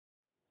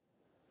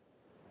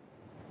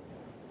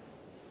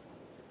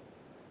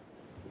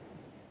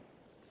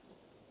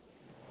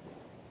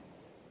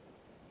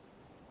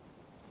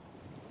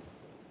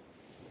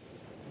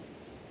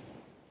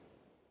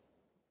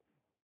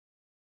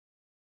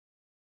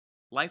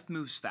Life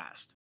moves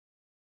fast.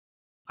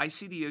 I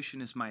see the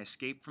ocean as my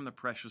escape from the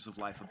pressures of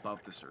life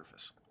above the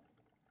surface,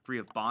 free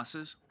of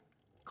bosses,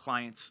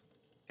 clients,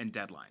 and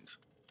deadlines.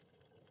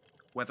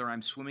 Whether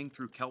I'm swimming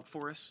through kelp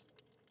forests,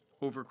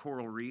 over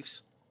coral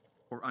reefs,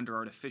 or under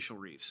artificial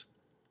reefs,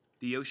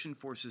 the ocean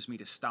forces me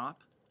to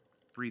stop,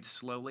 breathe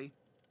slowly,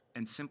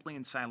 and simply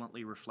and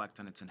silently reflect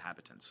on its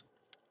inhabitants.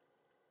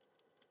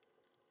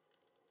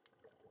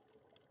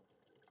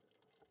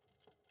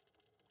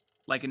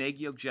 Like an egg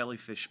yolk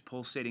jellyfish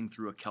pulsating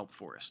through a kelp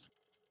forest,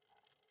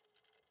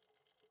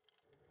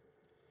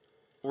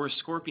 or a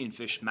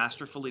scorpionfish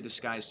masterfully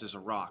disguised as a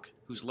rock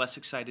who's less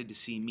excited to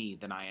see me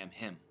than I am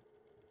him,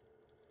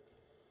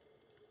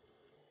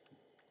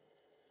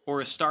 or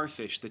a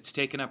starfish that's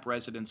taken up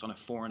residence on a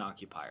foreign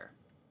occupier,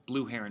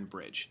 Blue Heron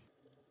Bridge,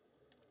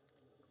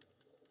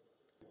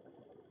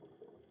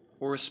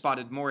 or a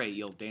spotted moray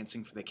eel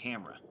dancing for the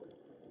camera,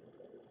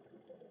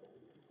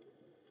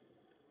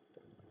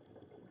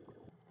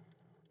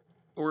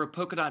 or a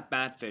polka dot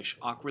batfish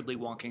awkwardly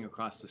walking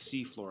across the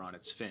seafloor on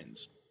its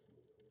fins,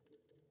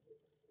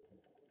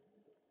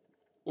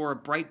 or a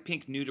bright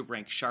pink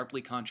nudibranch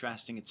sharply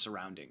contrasting its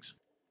surroundings,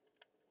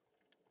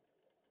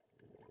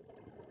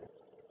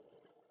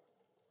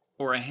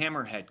 or a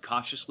hammerhead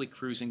cautiously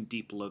cruising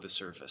deep below the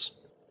surface,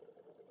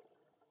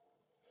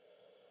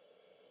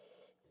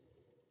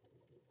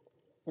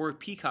 or a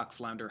peacock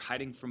flounder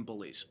hiding from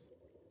bullies,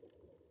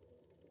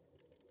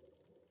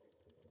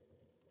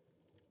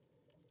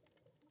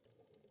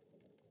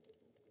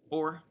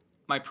 or,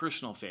 my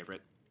personal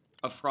favorite,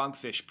 a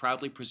frogfish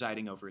proudly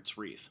presiding over its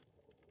reef,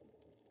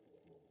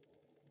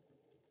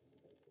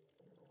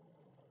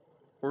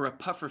 or a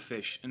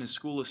pufferfish and a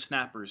school of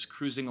snappers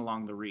cruising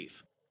along the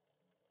reef,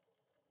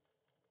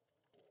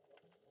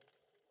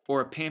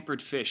 or a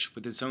pampered fish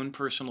with its own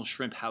personal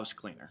shrimp house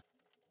cleaner.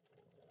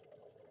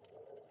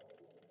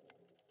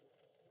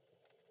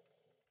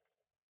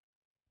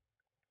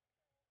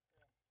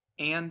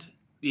 And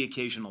the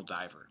occasional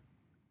diver,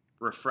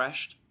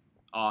 refreshed,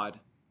 awed,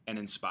 and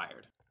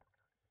inspired.